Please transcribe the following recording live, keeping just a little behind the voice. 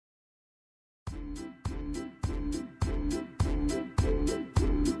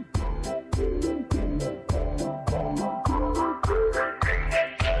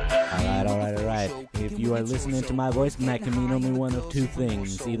are listening to my voice, and that can mean only one of two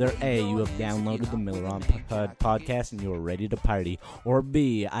things. Either A, you have downloaded the Miller on podcast and you are ready to party, or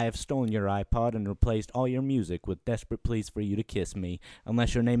B, I have stolen your iPod and replaced all your music with desperate pleas for you to kiss me.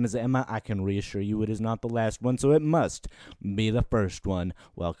 Unless your name is Emma, I can reassure you it is not the last one, so it must be the first one.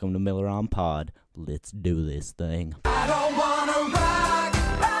 Welcome to Miller on Pod. Let's do this thing. I don't wanna rock,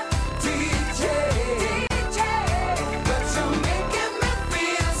 DJ, but you're making me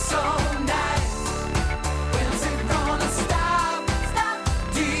feel so nice. When's it gonna stop,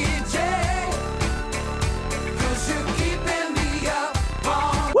 DJ? 'Cause you're keeping me up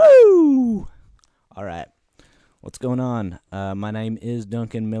on. Woo! All right. What's going on? My name is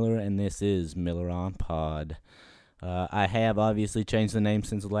Duncan Miller, and this is Miller on Pod. I have obviously changed the name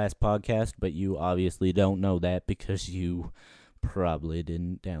since the last podcast, but you obviously don't know that because you probably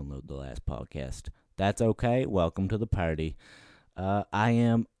didn't download the last podcast. That's okay. Welcome to the party. I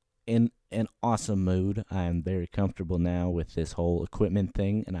am in an awesome mood. I am very comfortable now with this whole equipment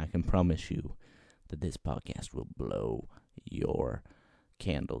thing, and I can promise you that this podcast will blow your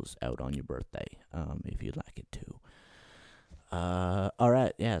candles out on your birthday, if you'd like it to. All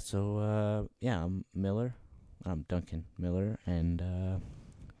right, yeah, so, I'm Miller. I'm Duncan Miller, and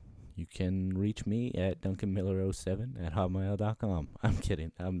you can reach me at duncanmiller07@hotmail.com. I'm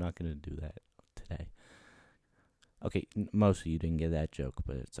kidding. I'm not going to do that today. Okay, most of you didn't get that joke,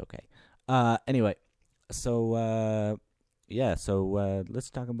 but it's okay. Anyway, so, let's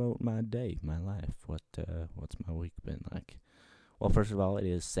talk about my day, my life. What's my week been like? Well, first of all, it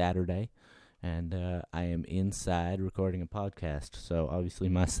is Saturday, and I am inside recording a podcast, so obviously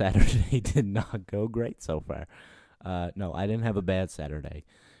my Saturday did not go great so far. No, I didn't have a bad Saturday.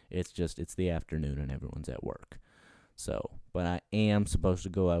 It's the afternoon and everyone's at work. So, but I am supposed to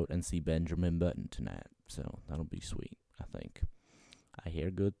go out and see Benjamin Button tonight, so that'll be sweet, I think. I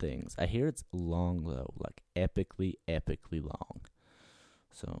hear good things. I hear it's long, though, like epically long.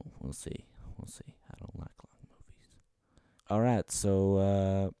 So, we'll see. I don't like long movies. All right,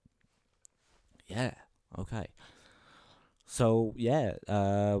 so, yeah, okay. So,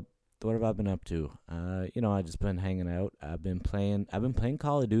 what have I been up to? I just been hanging out. I've been playing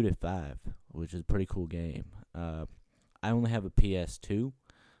Call of Duty 5, which is a pretty cool game. I only have a PS2,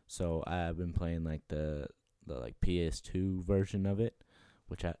 so I've been playing like the PS2 version of it,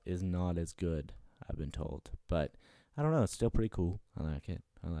 which is not as good, I've been told. But I don't know, it's still pretty cool. I like it.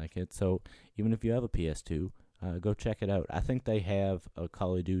 So even if you have a PS2, go check it out. I think they have a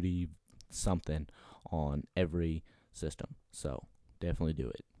Call of Duty something on every system, so definitely do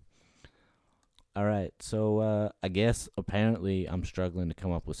it. All right, so I guess apparently I'm struggling to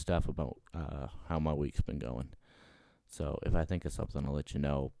come up with stuff about how my week's been going. So if I think of something, I'll let you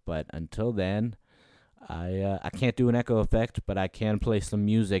know. But until then, I can't do an echo effect, but I can play some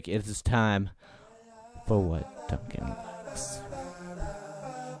music. It is time for what Duncan likes.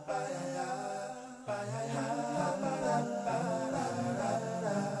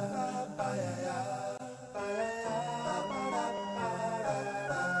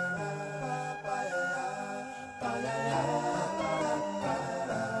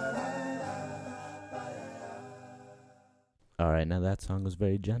 All right, now that song was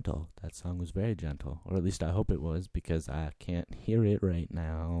very gentle. Or at least I hope it was, because I can't hear it right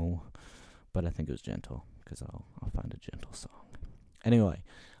now. But I think it was gentle, because I'll find a gentle song. Anyway,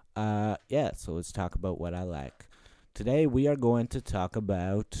 so let's talk about what I like. Today we are going to talk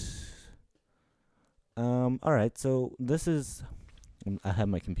about... all right, so this is... I have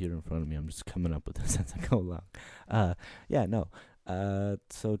my computer in front of me. I'm just coming up with this as I go along.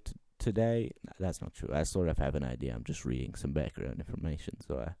 Today, that's not true. I sort of have an idea. I'm just reading some background information,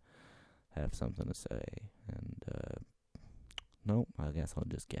 so I have something to say. And, no, I guess I'll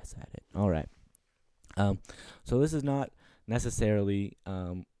just guess at it. All right. So this is not necessarily,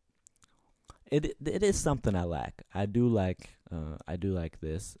 it is something I like. I do like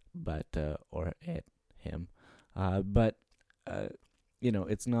this, but, or at him.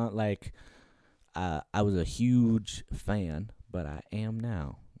 It's not like, I was a huge fan, but I am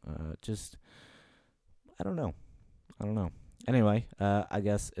now. I don't know. Anyway, I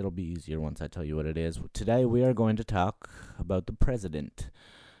guess it'll be easier once I tell you what it is. Today we are going to talk about the president.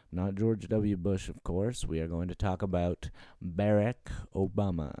 Not George W. Bush, of course. We are going to talk about Barack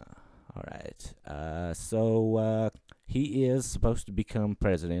Obama. All right. He is supposed to become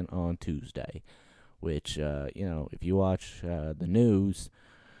president on Tuesday, which, if you watch the news,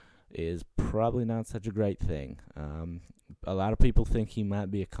 is probably not such a great thing. A lot of people think he might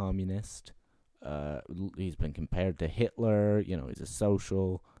be a communist. He's been compared to Hitler. He's a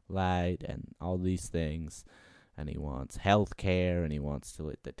socialite and all these things. and he wants health care, and he wants to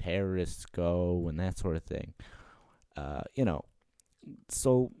let the terrorists go, and that sort of thing. You know,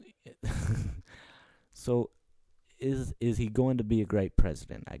 so so is he going to be a great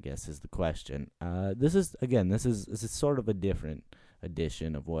president? I guess is the question. This is sort of a different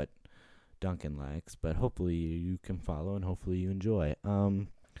edition of what Duncan likes, but hopefully you can follow and hopefully you enjoy. All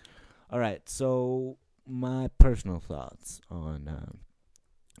right, so my personal thoughts on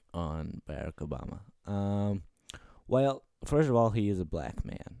Barack Obama. Well, first of all, he is a black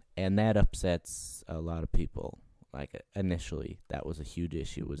man, and that upsets a lot of people. Like initially, that was a huge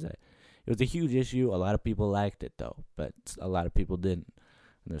issue. It was a huge issue. A lot of people liked it though, but a lot of people didn't.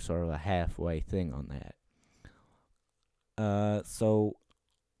 And there's sort of a halfway thing on that. So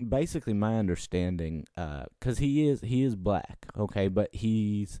basically, my understanding, because he is black, okay, but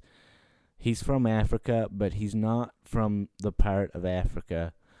he's from Africa, but he's not from the part of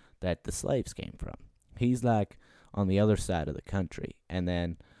Africa that the slaves came from. He's like on the other side of the country, and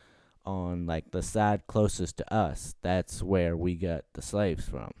then on like the side closest to us, that's where we got the slaves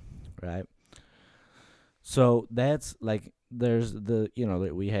from, right? So that's like there's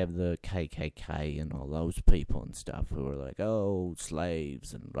we have the KKK and all those people and stuff who are like, oh,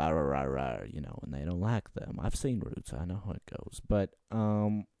 slaves and rah rah rah rah, and they don't like them. I've seen Roots, I know how it goes, but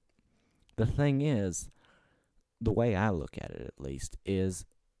the thing is, the way I look at it, at least, is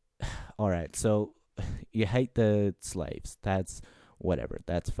all right. So you hate the slaves. That's whatever.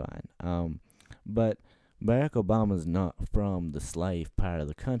 That's fine. But Barack Obama's not from the slave part of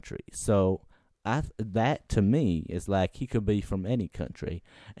the country. So that to me is like he could be from any country.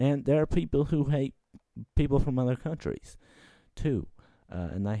 And there are people who hate people from other countries too.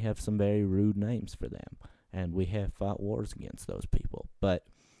 And they have some very rude names for them. And we have fought wars against those people. But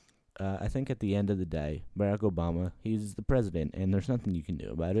I think at the end of the day, Barack Obama, he's the president, and there's nothing you can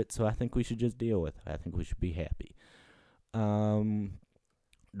do about it. So I think we should just deal with it. I think we should be happy.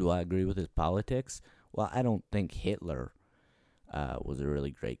 Do I agree with his politics? Well, I don't think Hitler was a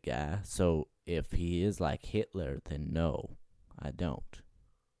really great guy. So if he is like Hitler, then no, I don't.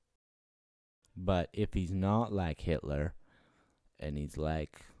 But if he's not like Hitler, and he's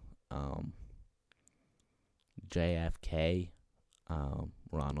like JFK,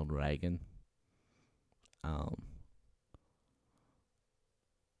 Ronald Reagan,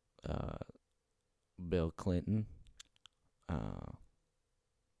 Bill Clinton,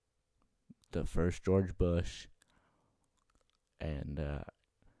 the first George Bush, and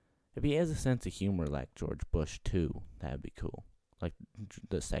if he has a sense of humor like George Bush too, that'd be cool. Like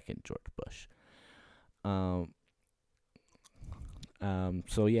the second George Bush.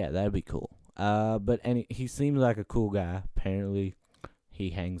 So yeah, that'd be cool. But he seems like a cool guy. Apparently,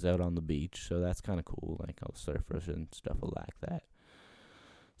 he hangs out on the beach, so that's kind of cool. Like all surfers and stuff like that.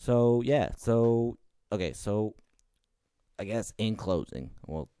 So yeah, okay. So I guess in closing,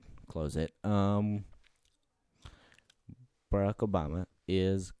 we'll close it. Barack Obama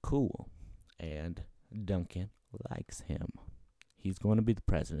is cool, and Duncan likes him. He's going to be the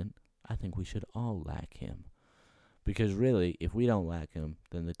president. I think we should all like him. Because really, if we don't like him,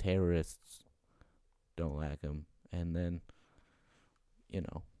 then the terrorists don't like him. And then,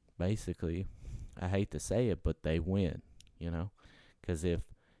 basically, I hate to say it, but they win, Because if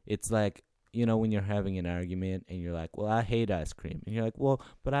it's like, when you're having an argument and you're like, well, I hate ice cream. And you're like, well,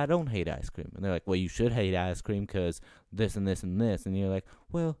 but I don't hate ice cream. And they're like, well, you should hate ice cream because this and this and this. And you're like,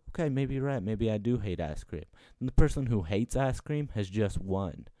 well, okay, maybe you're right. Maybe I do hate ice cream. And the person who hates ice cream has just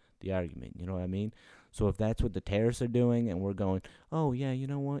won the argument. You know what I mean? So if that's what the terrorists are doing and we're going, oh, yeah, you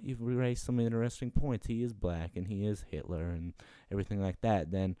know what? You've raised some interesting points. He is black and he is Hitler and everything like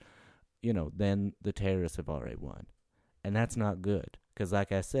that. Then, then the terrorists have already won. And that's not good. Because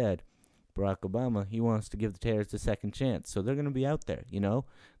like I said, Barack Obama, he wants to give the terrorists a second chance. So they're going to be out there,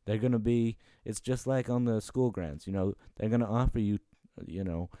 They're going to be, it's just like on the school grounds, They're going to offer you,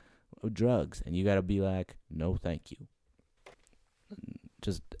 drugs. And you got to be like, no, thank you.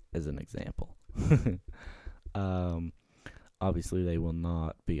 Just as an example. Obviously, they will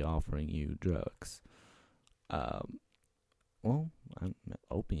not be offering you drugs.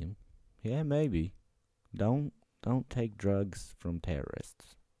 Opium. Yeah, maybe. Don't take drugs from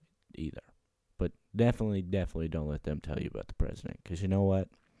terrorists either. But definitely don't let them tell you about the president. Because you know what?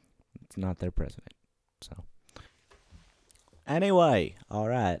 It's not their president. So, anyway, all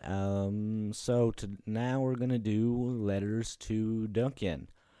right. So now we're gonna do letters to Duncan.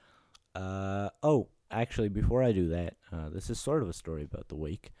 Actually, before I do that, this is sort of a story about the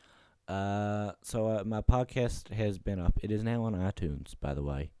week. So my podcast has been up. It is now on iTunes, by the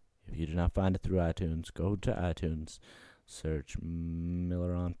way. If you do not find it through iTunes, go to iTunes, search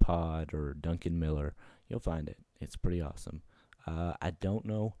Miller on Pod or Duncan Miller. You'll find it. It's pretty awesome. I don't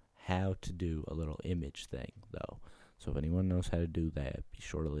know how to do a little image thing though, so if anyone knows how to do that, be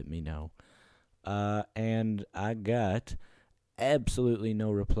sure to let me know. And I got absolutely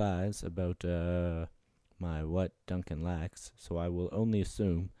no replies about my what Duncan likes, so I will only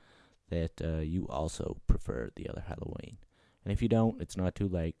assume that you also prefer the other Halloween. And if you don't, it's not too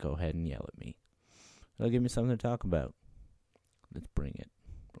late. Go ahead and yell at me. It'll give me something to talk about. Let's bring it,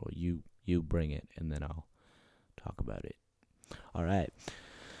 or you bring it, and then I'll talk about it. All right.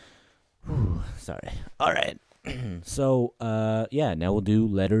 Whew, sorry. All right. So yeah, now we'll do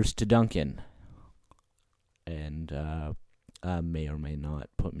letters to Duncan, and I may or may not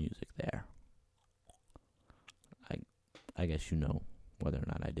put music there. I guess you know whether or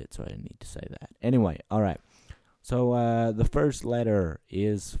not I did, so I didn't need to say that. Anyway, all right. So the first letter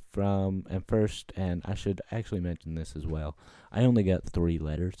is from, and I should actually mention this as well. I only got 3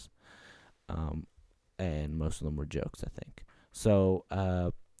 letters, and most of them were jokes, I think. So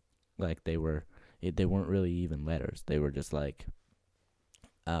like they weren't really even letters. They were just like,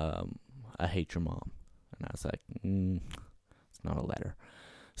 I hate your mom, and I was like, it's not a letter.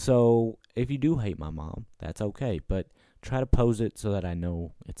 So if you do hate my mom, that's okay, but try to pose it so that I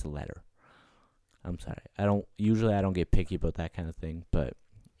know it's a letter. I'm sorry. I don't get picky about that kind of thing, but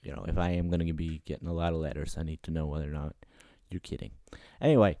if I am going to be getting a lot of letters, I need to know whether or not you're kidding.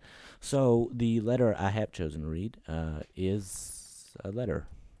 Anyway, so the letter I have chosen to read is a letter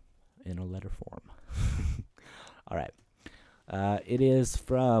in a letter form. All right. It is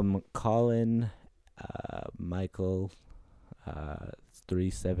from Colin Michael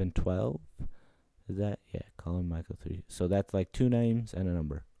 3712. Is that? Yeah, Colin Michael 3. So that's like 2 names and a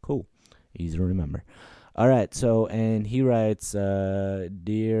number. Cool. Easy to remember. All right, so, and he writes,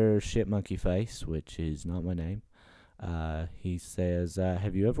 Dear Shit Monkey Face, which is not my name. He says,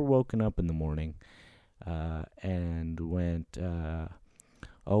 have you ever woken up in the morning and went,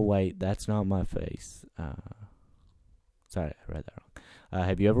 oh, wait, that's not my face. Sorry, I read that wrong.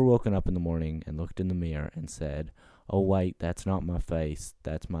 Have you ever woken up in the morning and looked in the mirror and said, oh, wait, that's not my face,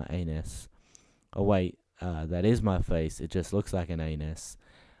 that's my anus. Oh, wait, that is my face, it just looks like an anus.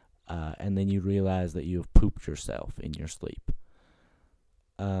 And then you realize that you have pooped yourself in your sleep.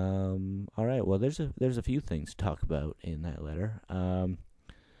 All right. Well, there's a few things to talk about in that letter.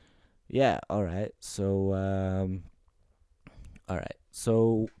 Yeah. All right. So, all right.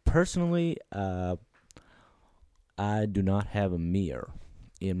 So personally, I do not have a mirror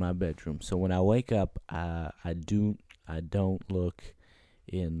in my bedroom. So when I wake up, I don't look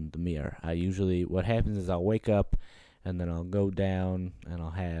in the mirror. What happens is I'll wake up, and then I'll go down and I'll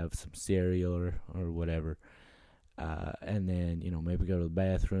have some cereal or whatever. And then, maybe go to the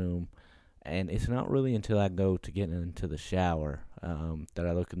bathroom. And it's not really until I go to get into the shower that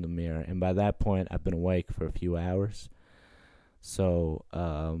I look in the mirror. And by that point, I've been awake for a few hours. So,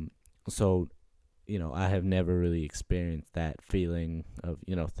 I have never really experienced that feeling of,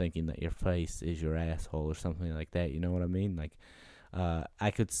 thinking that your face is your asshole or something like that. You know what I mean? Like,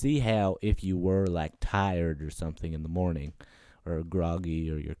 I could see how if you were like tired or something in the morning, or groggy,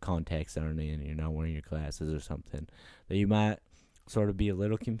 or your contacts aren't in, and you're not wearing your glasses or something, that you might sort of be a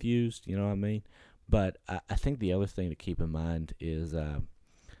little confused. You know what I mean? But I think the other thing to keep in mind is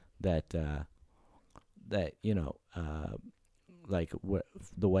that like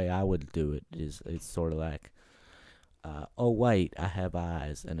the way I would do it is it's sort of like, oh wait, I have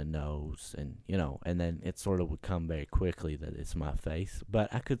eyes and a nose, and and then it sort of would come very quickly that it's my face.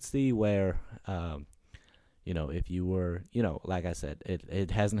 But I could see where, if you were, like I said, it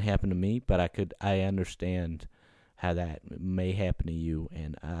hasn't happened to me, but I understand how that may happen to you,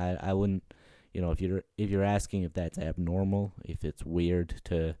 and I wouldn't, if you're asking if that's abnormal, if it's weird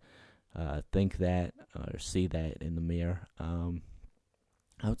to think that or see that in the mirror,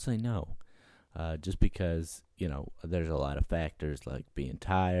 I would say no. Just because, there's a lot of factors like being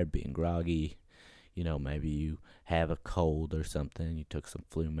tired, being groggy, maybe you have a cold or something, you took some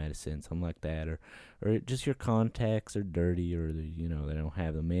flu medicine, something like that, or just your contacts are dirty, or, they don't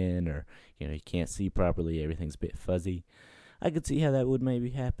have them in, or, you can't see properly, everything's a bit fuzzy. I could see how that would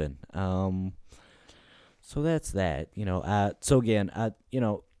maybe happen. So that's that, so again, I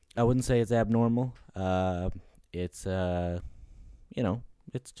wouldn't say it's abnormal. It's,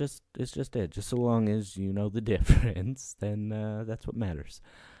 it's just it. Just so long as you know the difference, then that's what matters.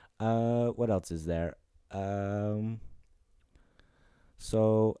 What else is there?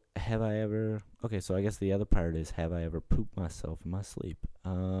 So have I ever? Okay, so I guess the other part is, have I ever pooped myself in my sleep?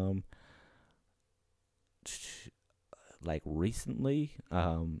 Like recently?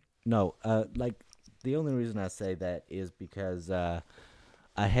 No. Like the only reason I say that is because I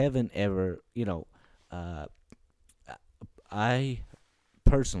haven't ever, I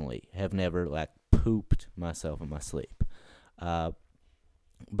personally have never like pooped myself in my sleep. Uh,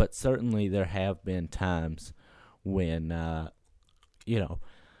 but certainly there have been times when you know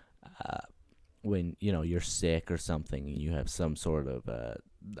uh, when you're sick or something and you have some sort of uh,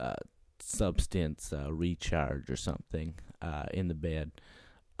 substance recharge or something in the bed,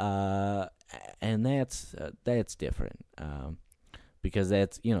 uh, and that's different because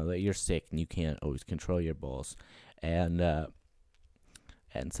that's that you're sick and you can't always control your balls, and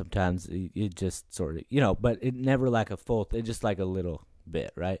sometimes it just sort of but it never like a full. It's just like a little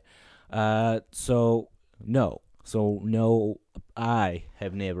bit, right? So no, I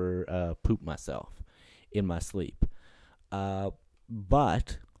have never pooped myself in my sleep.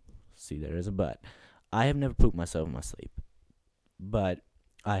 But see, there is a but. I have never pooped myself in my sleep, but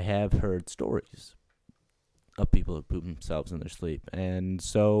I have heard stories of people who poop themselves in their sleep, and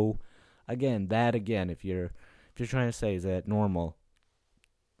so again, if you're trying to say is that normal,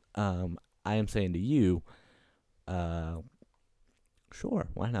 I am saying to you, uh, sure,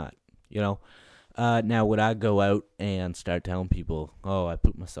 why not? Now would I go out and start telling people, "Oh, I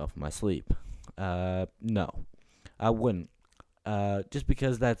pooped myself in my sleep"? No, I wouldn't. Just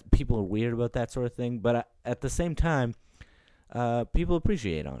because that people are weird about that sort of thing, but at the same time, people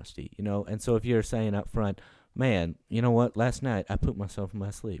appreciate honesty, and so if you're saying up front, man, you know what? Last night I pooped myself in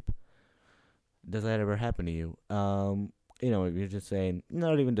my sleep. Does that ever happen to you? If you're just saying,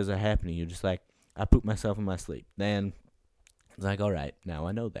 not even does it happen to you, just like, I pooped myself in my sleep. Then it's like, all right, now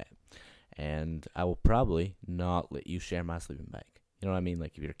I know that. And I will probably not let you share my sleeping bag. You know what I mean?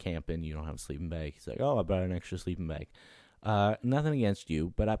 Like if you're camping, you don't have a sleeping bag. He's like, oh, I brought an extra sleeping bag. Nothing against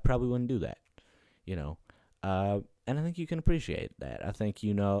you, but I probably wouldn't do that. You know, and I think you can appreciate that. I think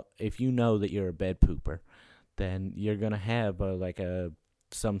if you know that you're a bed pooper, then you're gonna have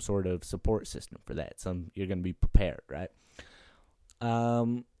some sort of support system for that. You're gonna be prepared, right?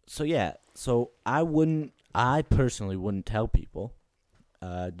 So yeah, I personally wouldn't tell people,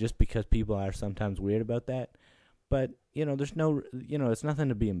 just because people are sometimes weird about that. But there's no, it's nothing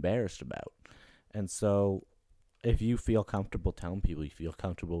to be embarrassed about. And so, if you feel comfortable telling people, you feel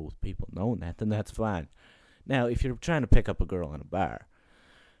comfortable with people knowing that, then that's fine. Now, if you're trying to pick up a girl in a bar,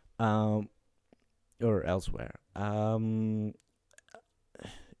 or elsewhere,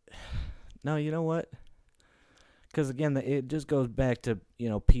 no, you know what? Because again, it just goes back to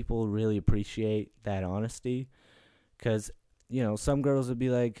people really appreciate that honesty. Because some girls would be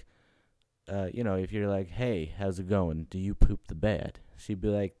like, if you're like, hey, how's it going? Do you poop the bed? She'd be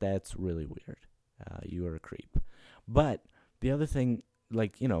like, that's really weird. You are a creep. But the other thing,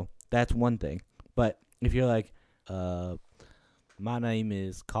 that's one thing. But if you're like, my name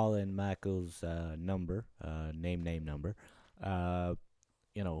is Colin Michael's number, name number,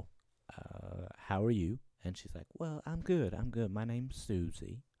 you know, how are you? And she's like, well, I'm good. My name's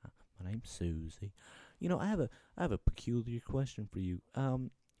Susie. I have a peculiar question for you. I'm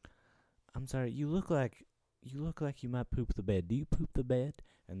sorry. You look like you might poop the bed. Do you poop the bed?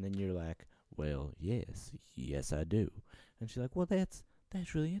 And then you're like, well, yes, I do. And she's like, well, that's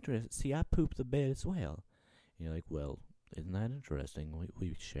really interesting. See, I poop the bed as well. And you're like, well, isn't that interesting?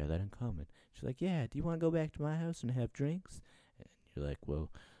 We share that in common. She's like, yeah. Do you want to go back to my house and have drinks? And you're like, well,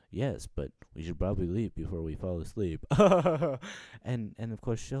 yes, but we should probably leave before we fall asleep. and of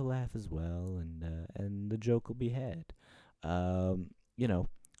course she'll laugh as well, and the joke will be had.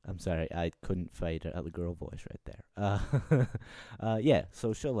 I'm sorry, I couldn't fight a girl voice right there. Yeah,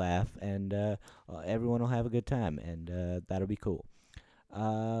 so she'll laugh, and everyone will have a good time, and that'll be cool.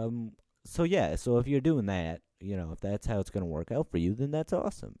 So yeah, so if you're doing that, if that's how it's gonna work out for you, then that's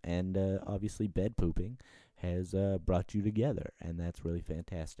awesome. And obviously, bed pooping has brought you together, and that's really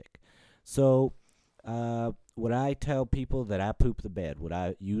fantastic. So, would I tell people that I poop the bed? Would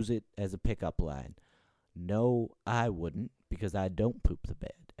I use it as a pickup line? No, I wouldn't, because I don't poop the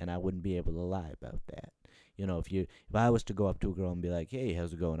bed, and I wouldn't be able to lie about that. If I was to go up to a girl and be like, "Hey,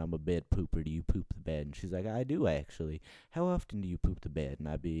 how's it going? I'm a bed pooper. Do you poop the bed?" And she's like, "I do actually. How often do you poop the bed?" And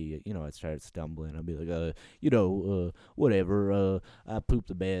I'd start stumbling. I'd be like, whatever. I poop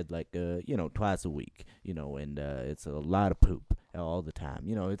the bed like, twice a week. And it's a lot of poop all the time.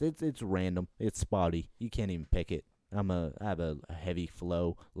 It's random. It's spotty. You can't even pick it. I have a heavy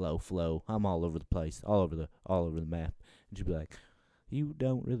flow, low flow. I'm all over the place, all over the map. And she'd be like, "You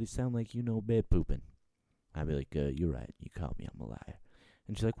don't really sound like you know bed pooping." I'd be like, "You're right. You caught me. I'm a liar."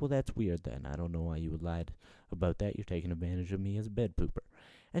 And she's like, "Well, that's weird then. I don't know why you would lie about that. You're taking advantage of me as a bed pooper."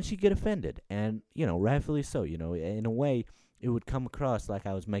 And she'd get offended, and rightfully so. In a way, it would come across like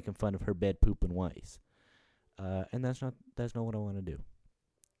I was making fun of her bed pooping ways. And that's not what I want to do.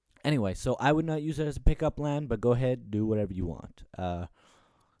 Anyway, so I would not use it as a pickup line, but go ahead, do whatever you want.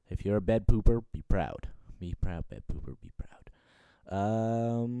 If you're a bed pooper, be proud. Be proud, bed pooper, be proud.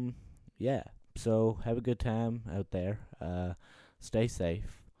 Yeah. So have a good time out there. Stay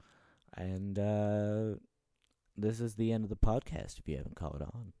safe. And this is the end of the podcast if you haven't caught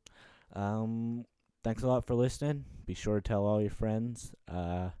on. Thanks a lot for listening. Be sure to tell all your friends.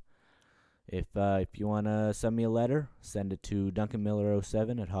 If you want to send me a letter, send it to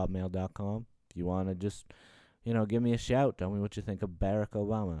duncanmiller07@hotmail.com. If you want to just, give me a shout. Tell me what you think of Barack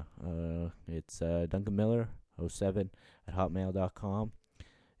Obama. It's duncanmiller07@hotmail.com.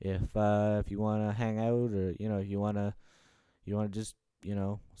 If you want to hang out, or you want to just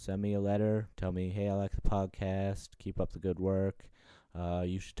send me a letter, tell me, hey, I like the podcast, keep up the good work,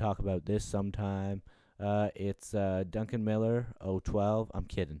 you should talk about this sometime. It's Duncan Miller 012. I'm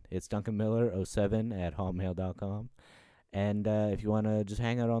kidding. It's Duncan Miller 07@hotmail.com. And if you want to just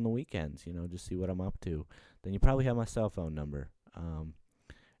hang out on the weekends, just see what I'm up to, then you probably have my cell phone number. And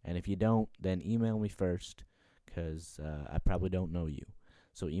if you don't, then email me first, because I probably don't know you.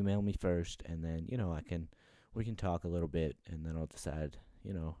 So email me first, and then we can talk a little bit, and then I'll decide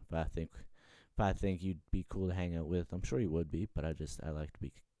if I think you'd be cool to hang out with. I'm sure you would be, but I like to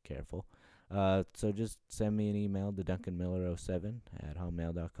be careful. So just send me an email to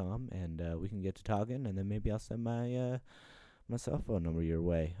duncanmiller07@hotmail.com, and we can get to talking, and then maybe I'll send my cell phone number your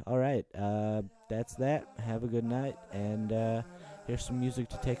way. All right, that's that. Have a good night, and here's some music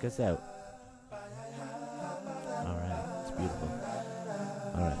to take us out. All right, it's beautiful.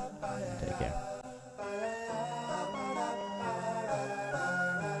 All right, take care.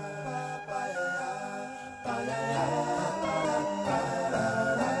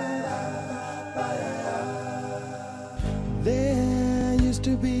 There used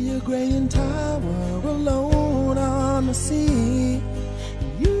to be a graying tower alone on the sea.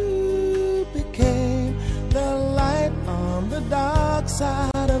 You became the light on the dark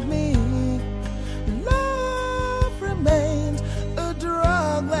side.